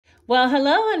Well,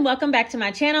 hello and welcome back to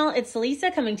my channel. It's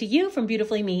Lisa coming to you from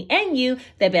Beautifully Me and You,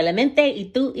 de Bellamente y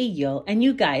tú y yo. And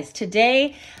you guys,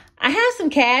 today I have some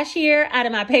cash here out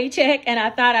of my paycheck and I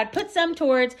thought I'd put some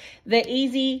towards the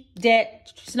Easy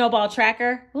Debt Snowball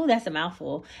Tracker. Ooh, that's a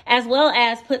mouthful. As well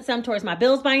as put some towards my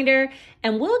bills binder,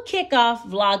 and we'll kick off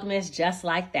Vlogmas just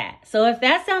like that. So if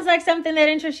that sounds like something that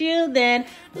interests you, then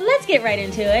let's get right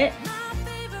into it.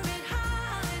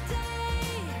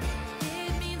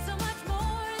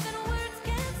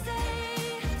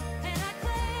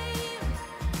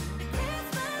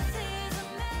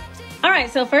 All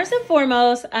right, so first and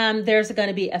foremost, there's going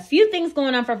to be a few things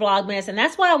going on for Vlogmas, and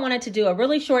that's why I wanted to do a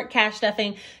really short cash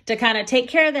stuffing to kind of take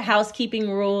care of the housekeeping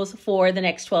rules for the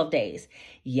next 12 days.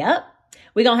 Yep,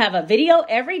 we're going to have a video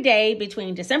every day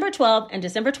between December 12th and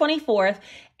December 24th,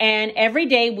 and every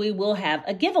day we will have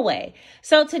a giveaway.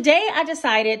 So today I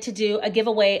decided to do a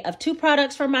giveaway of 2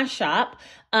 products from my shop.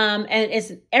 And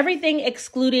it's everything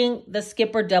excluding the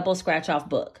Skipper Double Scratch Off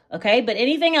book. Okay. But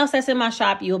anything else that's in my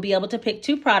shop, you'll be able to pick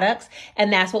 2 products,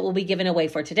 and that's what we'll be giving away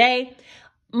for today.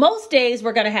 Most days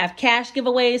we're going to have cash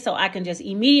giveaways, so I can just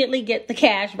immediately get the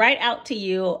cash right out to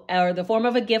you, or the form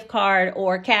of a gift card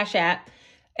or Cash.app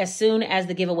as soon as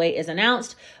the giveaway is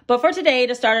announced. But for today,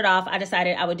 to start it off, I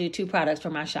decided I would do 2 products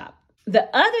from my shop. The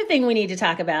other thing we need to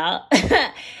talk about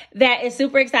that is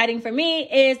super exciting for me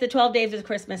is the 12 Days of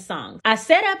Christmas song. I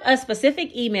set up a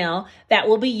specific email that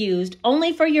will be used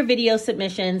only for your video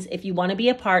submissions if you want to be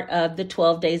a part of the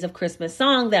 12 Days of Christmas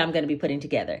song that I'm going to be putting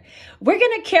together. We're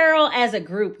going to carol as a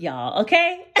group, y'all,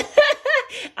 okay?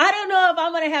 I don't know if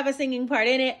I'm going to have a singing part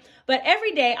in it, but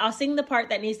every day I'll sing the part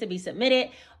that needs to be submitted.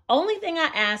 Only thing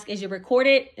I ask is you record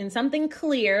it in something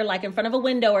clear, like in front of a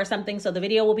window or something, so the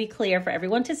video will be clear for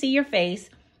everyone to see your face.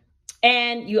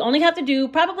 And you only have to do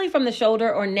probably from the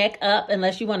shoulder or neck up,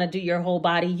 unless you want to do your whole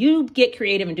body. You get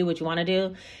creative and do what you want to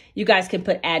do. You guys can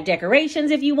add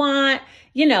decorations if you want,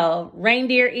 you know,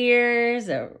 reindeer ears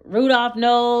or Rudolph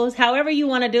nose, however you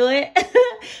want to do it.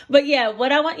 But yeah,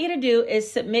 what I want you to do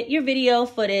is submit your video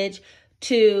footage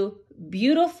to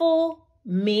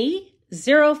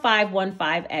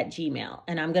beautifulme0515@gmail.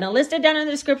 And I'm going to list it down in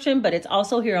the description, but it's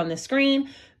also here on the screen.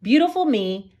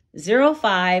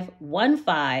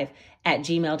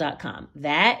 Beautifulme0515@gmail.com.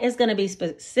 That is going to be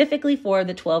specifically for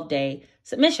the 12-day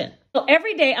submission. So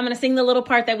every day I'm going to sing the little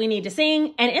part that we need to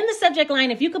sing. And in the subject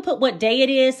line, if you could put what day it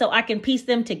is so I can piece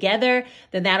them together,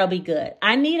 then that'll be good.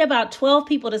 I need about 12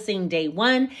 people to sing day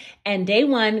 1. And day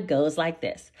 1 goes like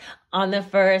this. On the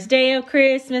first day of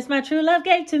Christmas, my true love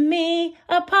gave to me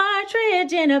a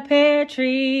partridge in a pear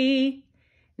tree.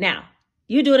 Now,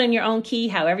 you do it in your own key,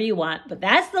 however you want, but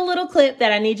that's the little clip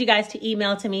that I need you guys to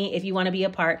email to me if you want to be a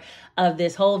part of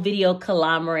this whole video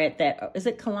conglomerate is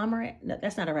it conglomerate? No,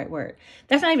 that's not a right word.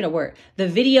 That's not even a word. The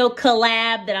video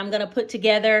collab that I'm going to put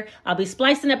together. I'll be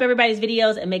splicing up everybody's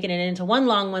videos and making it into one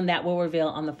long one that will reveal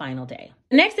on the final day.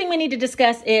 The next thing we need to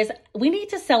discuss is we need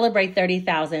to celebrate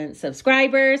 30,000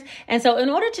 subscribers. And so in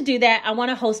order to do that, I want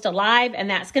to host a live, and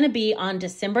that's going to be on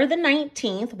December the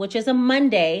 19th, which is a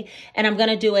Monday. And I'm going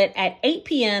to do it at 8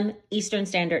 p.m. Eastern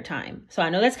Standard Time. So I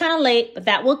know that's kind of late, but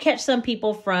that will catch some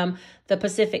people from the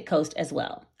Pacific Coast as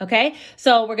well. Okay.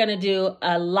 So we're going to do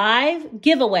a live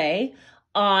giveaway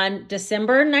on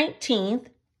December 19th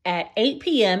at 8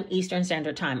 p.m. Eastern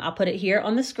Standard Time. I'll put it here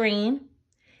on the screen.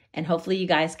 And hopefully you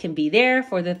guys can be there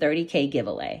for the 30K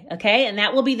giveaway. Okay. And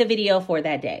that will be the video for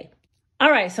that day.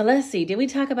 All right. So let's see. Did we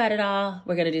talk about it all?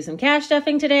 We're going to do some cash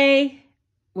stuffing today.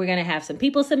 We're going to have some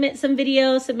people submit some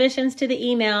video submissions to the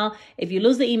email. If you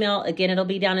lose the email, again, it'll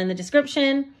be down in the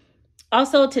description.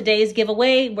 Also, today's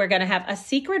giveaway, we're going to have a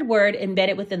secret word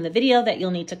embedded within the video that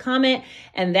you'll need to comment.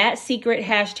 And that secret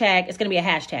hashtag, it's going to be a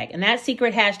hashtag. And that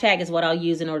secret hashtag is what I'll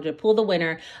use in order to pull the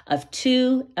winner of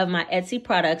 2 of my Etsy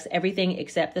products, everything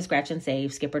except the Scratch and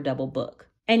Save Skipper Double book.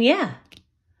 And yeah,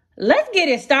 let's get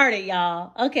it started,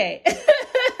 y'all. Okay.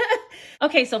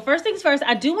 Okay, so first things first,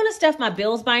 I do want to stuff my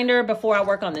bills binder before I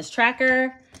work on this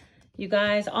tracker. You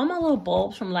guys, all my little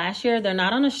bulbs from last year, they're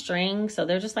not on a string, so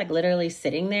they're just like literally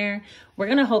sitting there. We're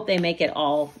going to hope they make it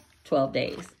all 12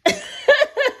 days.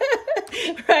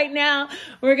 Right now,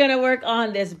 we're going to work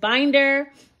on this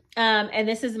binder. And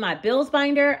this is my bills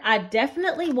binder. I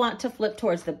definitely want to flip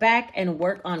towards the back and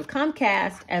work on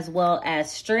Comcast as well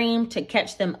as Stream to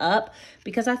catch them up,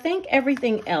 because I think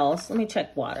everything else, let me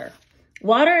check water.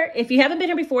 Water, if you haven't been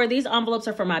here before, these envelopes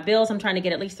are for my bills. I'm trying to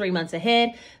get at least 3 months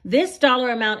ahead. This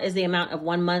dollar amount is the amount of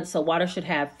 1 month. So water should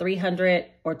have 300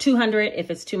 or 200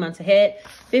 if it's 2 months ahead.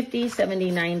 50,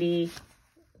 70, 90,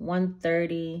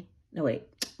 130. No, wait.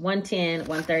 110,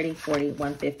 130, 40,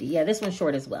 150. Yeah, this one's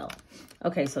short as well.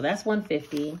 Okay, so that's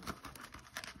 150.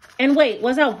 And wait,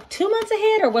 was I 2 months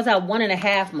ahead or was I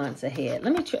 1.5 months ahead?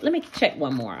 Let me check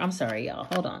one more. I'm sorry, y'all.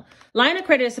 Hold on. Line of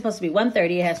credit is supposed to be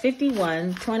 130. It has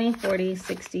 51, 20, 40,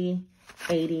 60,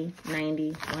 80,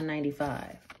 90,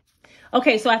 195.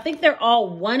 Okay, so I think they're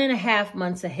all 1.5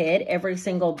 months ahead, every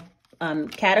single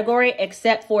category,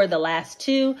 except for the last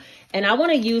two. And I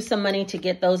want to use some money to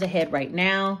get those ahead right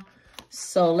now.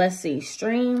 So let's see,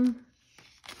 stream.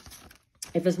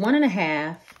 If it's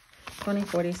 1.5, 20,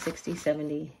 40, 60,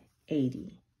 70,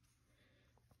 80.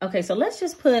 Okay, so let's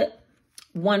just put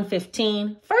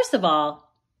 115. First of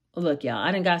all, look, y'all,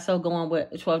 I done got so going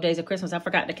with 12 days of Christmas, I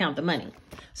forgot to count the money.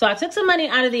 So I took some money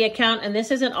out of the account, and this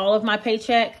isn't all of my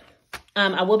paycheck.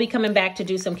 I will be coming back to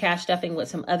do some cash stuffing with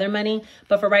some other money.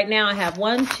 But for right now, I have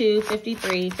 1, 2,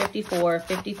 53, 54,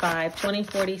 55, 20,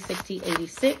 40, 60,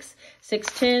 86,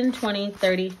 6, 10, 20,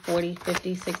 30, 40,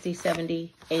 50, 60,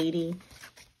 70, 80,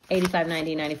 85,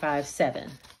 90, 95, 7.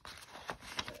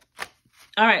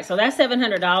 All right, so that's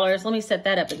 $700. Let me set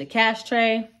that up in the cash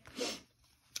tray.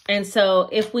 And so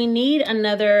if we need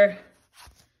another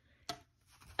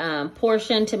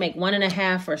portion to make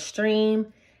 1.5 for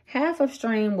stream, half of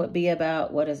stream would be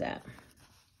about, what is that?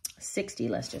 60,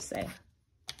 let's just say.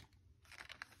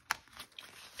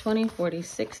 20, 40,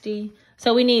 60.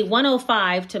 So we need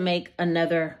 105 to make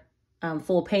another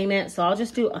full payment. So I'll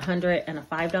just do 100 and a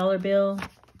 $5 bill.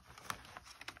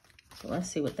 So let's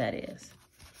see what that is.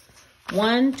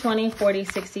 1, 20, 40,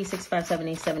 60, 65,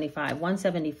 70, 75,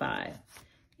 175.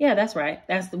 Yeah, that's right.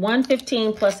 That's the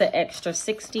 115 plus an extra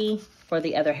 60 for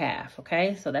the other half.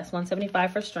 Okay, so that's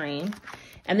 175 for stream.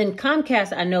 And then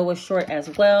Comcast, I know, was short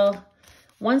as well.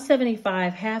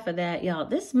 175, half of that. Y'all,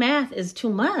 this math is too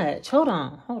much. Hold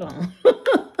on.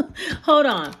 Hold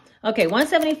on. Okay,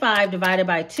 175 divided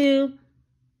by 2,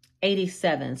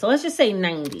 87. So let's just say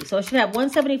 90. So it should have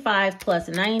 175 plus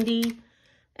 90.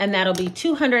 And that'll be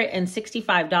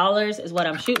 $265 is what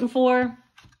I'm shooting for.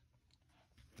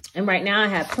 And right now I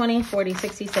have 20, 40,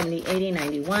 60, 70, 80,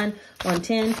 91,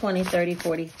 110, 20, 30,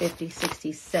 40, 50,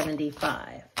 60,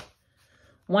 75.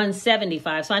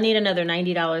 175. So I need another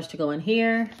 $90 to go in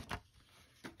here.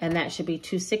 And that should be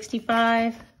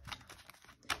 $265.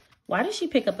 Why did she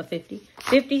pick up a 50?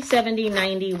 50, 70,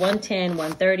 90, 110,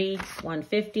 130,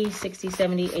 150, 60,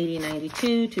 70, 80,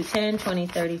 92, 210, 20,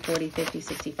 30, 40, 50,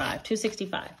 65,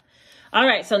 265. All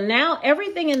right, so now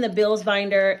everything in the bills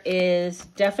binder is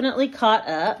definitely caught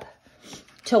up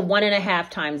to 1.5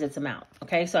 times its amount.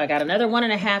 Okay, so I got another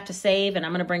 1.5 to save, and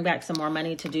I'm gonna bring back some more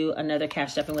money to do another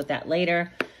cash stuffing with that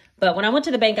later. But when I went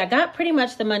to the bank, I got pretty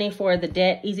much the money for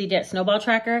the Easy Debt Snowball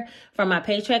tracker from my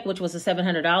paycheck, which was the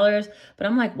 $700. But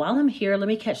I'm like, while I'm here, let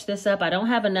me catch this up. I don't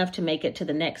have enough to make it to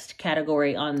the next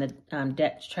category on the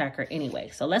debt tracker anyway.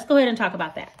 So let's go ahead and talk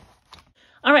about that.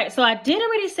 All right, so I did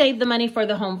already save the money for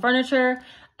the home furniture,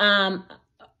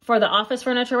 for the office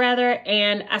furniture rather.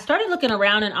 And I started looking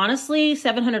around, and honestly,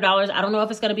 $700, I don't know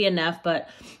if it's going to be enough, but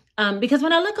because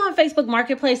when I look on Facebook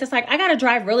Marketplace, it's like I got to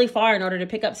drive really far in order to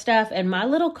pick up stuff. And my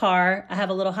little car, I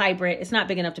have a little hybrid. It's not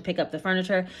big enough to pick up the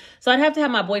furniture. So I'd have to have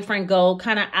my boyfriend go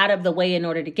kind of out of the way in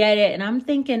order to get it. And I'm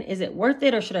thinking, is it worth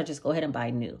it, or should I just go ahead and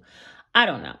buy new? I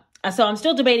don't know. So I'm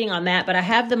still debating on that, but I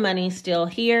have the money still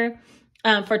here.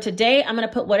 For today, I'm going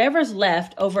to put whatever's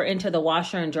left over into the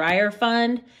washer and dryer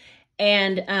fund.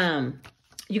 And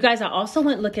you guys, I also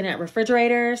went looking at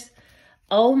refrigerators.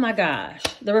 Oh my gosh.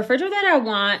 The refrigerator that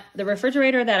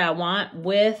I want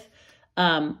with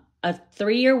a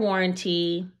 3-year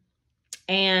warranty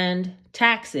and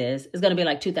taxes is going to be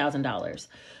like $2,000.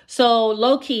 So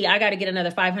low key, I got to get another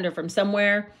 $500 from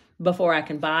somewhere before I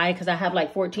can buy, because I have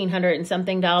like $1,400 and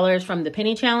something from the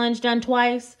penny challenge done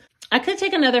twice. I could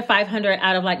take another $500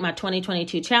 out of like my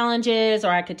 2022 challenges,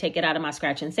 or I could take it out of my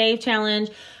scratch and save challenge.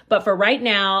 But for right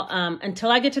now, until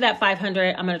I get to that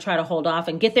 $500, I'm going to try to hold off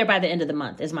and get there by the end of the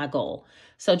month is my goal.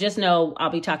 So just know I'll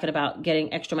be talking about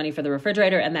getting extra money for the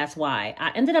refrigerator. And that's why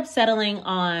I ended up settling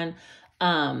on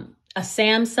a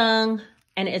Samsung,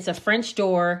 and it's a French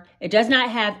door. It does not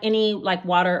have any like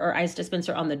water or ice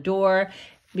dispenser on the door,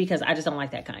 because I just don't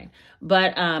like that kind.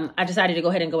 But I decided to go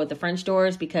ahead and go with the French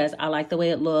doors because I like the way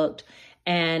it looked,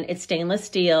 and it's stainless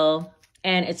steel,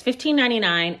 and it's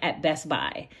 $15.99 at Best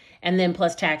Buy. And then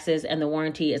plus taxes and the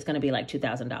warranty is going to be like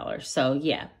 $2,000. So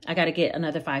yeah, I got to get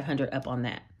another $500 up on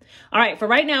that. All right, for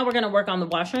right now, we're going to work on the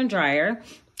washer and dryer.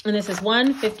 And this is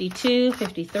 1, 52,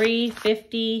 53,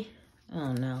 50.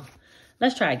 Oh no.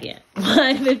 Let's try again.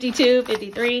 1, 52,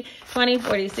 53, 20,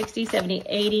 40, 60, 70,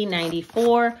 80,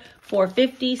 94,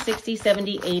 450, 60,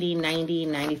 70, 80, 90,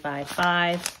 95,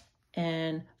 5,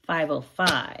 and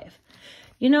 505.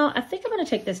 You know, I think I'm going to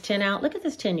take this tin out. Look at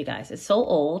this tin, you guys. It's so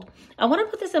old. I want to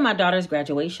put this in my daughter's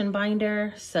graduation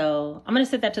binder. So I'm going to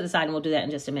set that to the side and we'll do that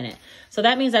in just a minute. So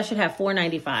that means I should have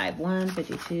 $4.95. 1,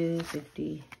 52,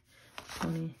 50,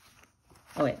 20.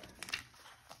 Oh, wait.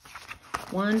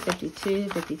 1, 52,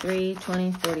 53,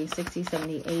 20, 40, 60,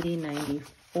 70, 80,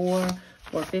 94,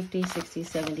 450, 60,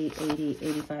 70, 80,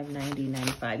 85, 90,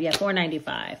 95. Yeah,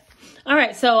 $4.95. All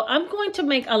right, so I'm going to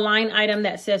make a line item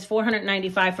that says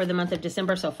 $495 for the month of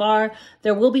December so far.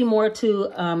 There will be more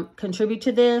to contribute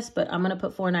to this, but I'm going to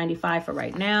put $495 for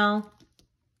right now.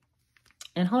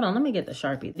 And hold on, let me get the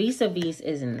Sharpie. Vis-a-vis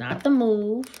is not the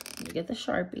move. Let me get the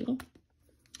Sharpie.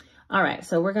 All right,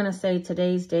 so we're going to say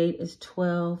today's date is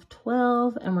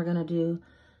 12/12, and we're going to do,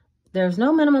 there's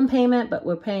no minimum payment, but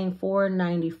we're paying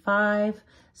 $495.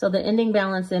 So the ending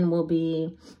balance then will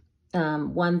be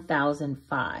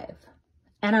 $1,005.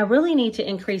 And I really need to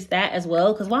increase that as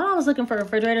well, because while I was looking for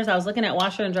refrigerators, I was looking at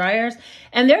washer and dryers,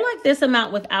 and they're like this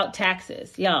amount without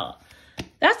taxes, y'all.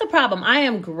 That's the problem. I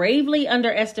am gravely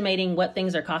underestimating what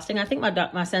things are costing. I think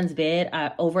my son's bed,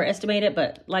 I overestimated,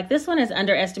 but like this one is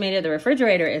underestimated. The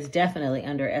refrigerator is definitely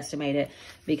underestimated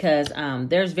because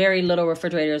there's very little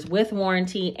refrigerators with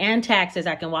warranty and taxes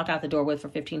I can walk out the door with for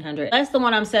 $1,500. That's the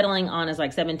one I'm settling on is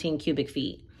like 17 cubic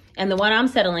feet. And the one I'm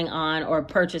settling on or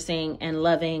purchasing and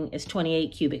loving is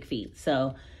 28 cubic feet.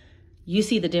 So you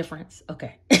see the difference.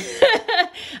 Okay.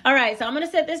 All right, so I'm going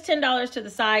to set this $10 to the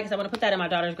side because I want to put that in my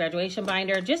daughter's graduation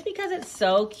binder just because it's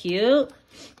so cute.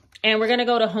 And we're going to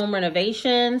go to home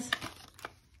renovations.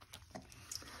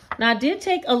 Now, I did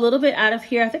take a little bit out of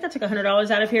here. I think I took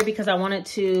 $100 out of here because I wanted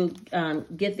to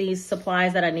get these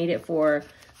supplies that I needed for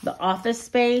the office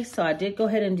space. So I did go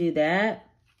ahead and do that.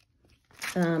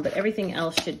 But everything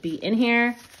else should be in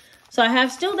here. So I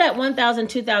have still that $1,000,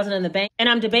 $2,000 in the bank. And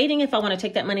I'm debating if I want to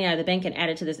take that money out of the bank and add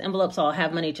it to this envelope so I'll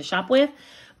have money to shop with.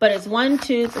 But it's 1,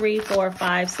 2, 3, 4,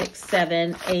 5, 6,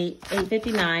 7, 8,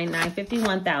 859, 950,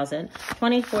 1,000,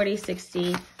 20, 40,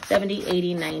 60, 70,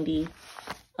 80, 90,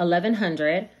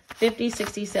 1,100, 50,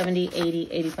 60, 70,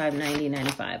 80, 85, 90,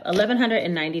 95.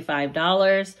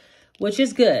 $1,195, which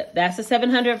is good. That's the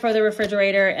 $700 for the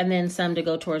refrigerator and then some to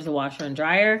go towards the washer and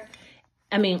dryer.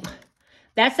 I mean,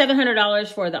 that's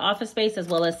 $700 for the office space as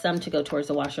well as some to go towards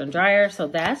the washer and dryer. So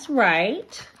that's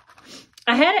right.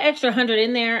 I had an extra 100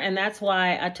 in there, and that's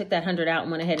why I took that 100 out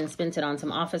and went ahead and spent it on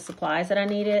some office supplies that I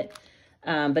needed.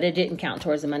 But it didn't count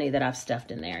towards the money that I've stuffed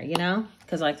in there, you know?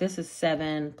 Because like this is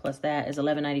 7 plus that is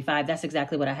 $11.95. That's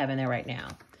exactly what I have in there right now.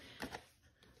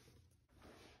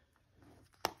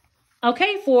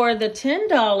 Okay, for the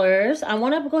 $10, I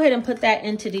want to go ahead and put that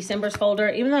into December's folder,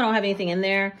 even though I don't have anything in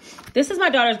there. This is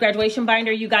my daughter's graduation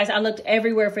binder. You guys, I looked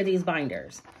everywhere for these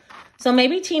binders. So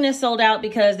maybe Tina's sold out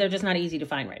because they're just not easy to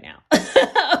find right now.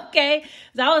 Okay.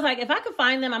 So I was like, if I could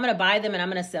find them, I'm going to buy them and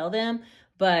I'm going to sell them.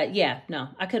 But yeah, no,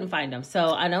 I couldn't find them. So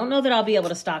I don't know that I'll be able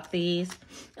to stock these.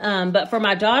 But for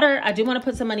my daughter, I do want to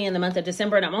put some money in the month of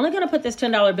December. And I'm only going to put this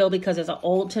 $10 bill because it's an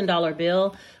old $10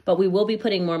 bill. But we will be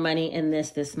putting more money in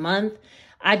this month.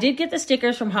 I did get the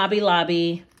stickers from Hobby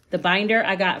Lobby. The binder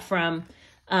I got from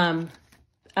a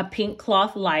Pink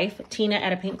Cloth Life. Tina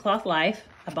at a Pink Cloth Life.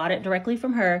 I bought it directly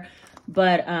from her.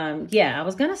 But yeah, I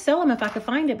was going to sell them if I could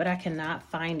find it, but I cannot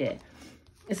find it.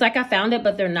 It's like I found it,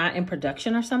 but they're not in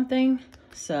production or something.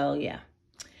 So yeah,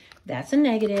 that's a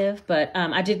negative. But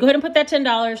I did go ahead and put that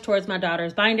 $10 towards my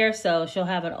daughter's binder. So she'll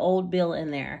have an old bill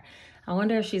in there. I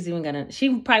wonder if she's even going to,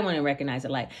 she probably won't even recognize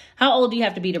it. Like, how old do you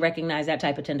have to be to recognize that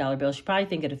type of $10 bill? She'll probably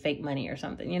think it's fake money or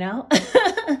something, you know?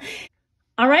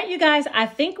 All right, you guys, I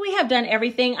think we have done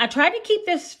everything. I tried to keep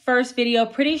this first video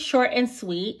pretty short and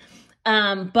sweet.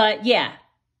 But yeah,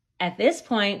 at this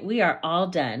point, we are all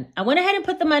done. I went ahead and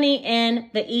put the money in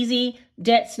the Easy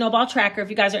Debt Snowball Tracker.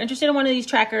 If you guys are interested in one of these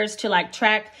trackers to like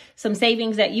track some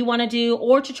savings that you want to do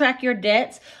or to track your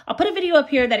debts, I'll put a video up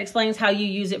here that explains how you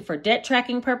use it for debt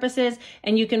tracking purposes.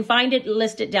 And you can find it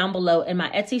listed down below in my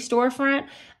Etsy storefront.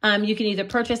 You can either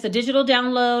purchase a digital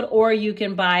download or you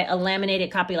can buy a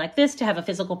laminated copy like this to have a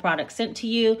physical product sent to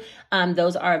you.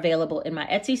 Those are available in my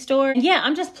Etsy store. And yeah,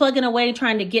 I'm just plugging away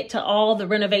trying to get to all the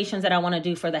renovations that I want to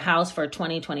do for the house for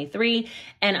 2023.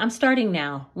 And I'm starting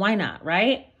now. Why not,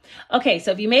 right? Okay,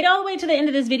 so if you made it all the way to the end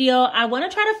of this video, I want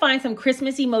to try to find some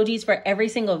Christmas emojis for every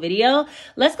single video.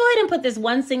 Let's go ahead and put this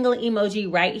one single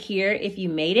emoji right here if you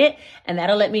made it, and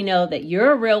that'll let me know that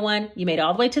you're a real one. You made it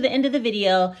all the way to the end of the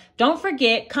video. Don't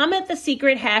forget, comment the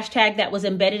secret hashtag that was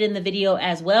embedded in the video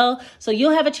as well, so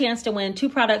you'll have a chance to win 2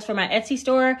 products from my Etsy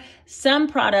store. Some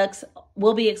products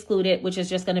will be excluded, which is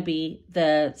just going to be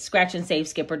the Scratch and Save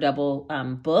Skip or Double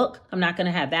book. I'm not going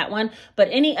to have that one, but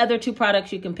any other 2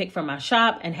 products you can pick from my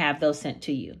shop and have those sent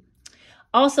to you.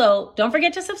 Also, don't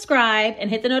forget to subscribe and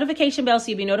hit the notification bell so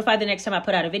you'll be notified the next time I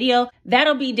put out a video.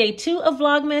 That'll be day 2 of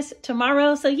Vlogmas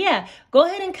tomorrow. So yeah, go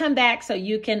ahead and come back so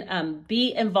you can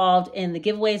be involved in the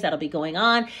giveaways that'll be going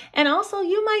on. And also,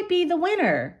 you might be the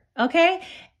winner, okay?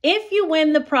 If you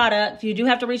win the product, you do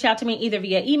have to reach out to me either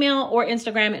via email or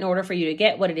Instagram in order for you to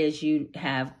get what it is you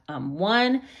have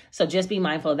won. So just be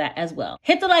mindful of that as well.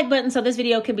 Hit the like button so this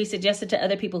video can be suggested to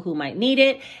other people who might need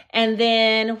it. And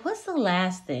then what's the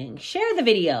last thing? Share the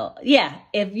video. Yeah,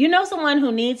 if you know someone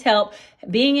who needs help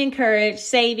being encouraged,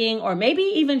 saving, or maybe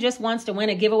even just wants to win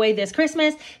a giveaway this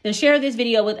Christmas, then share this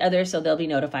video with others so they'll be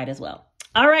notified as well.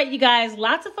 All right, you guys,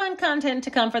 lots of fun content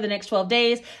to come for the next 12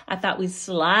 days. I thought we'd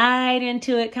slide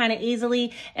into it kind of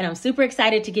easily, and I'm super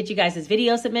excited to get you guys'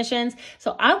 video submissions.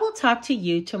 So I will talk to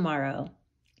you tomorrow.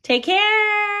 Take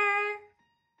care.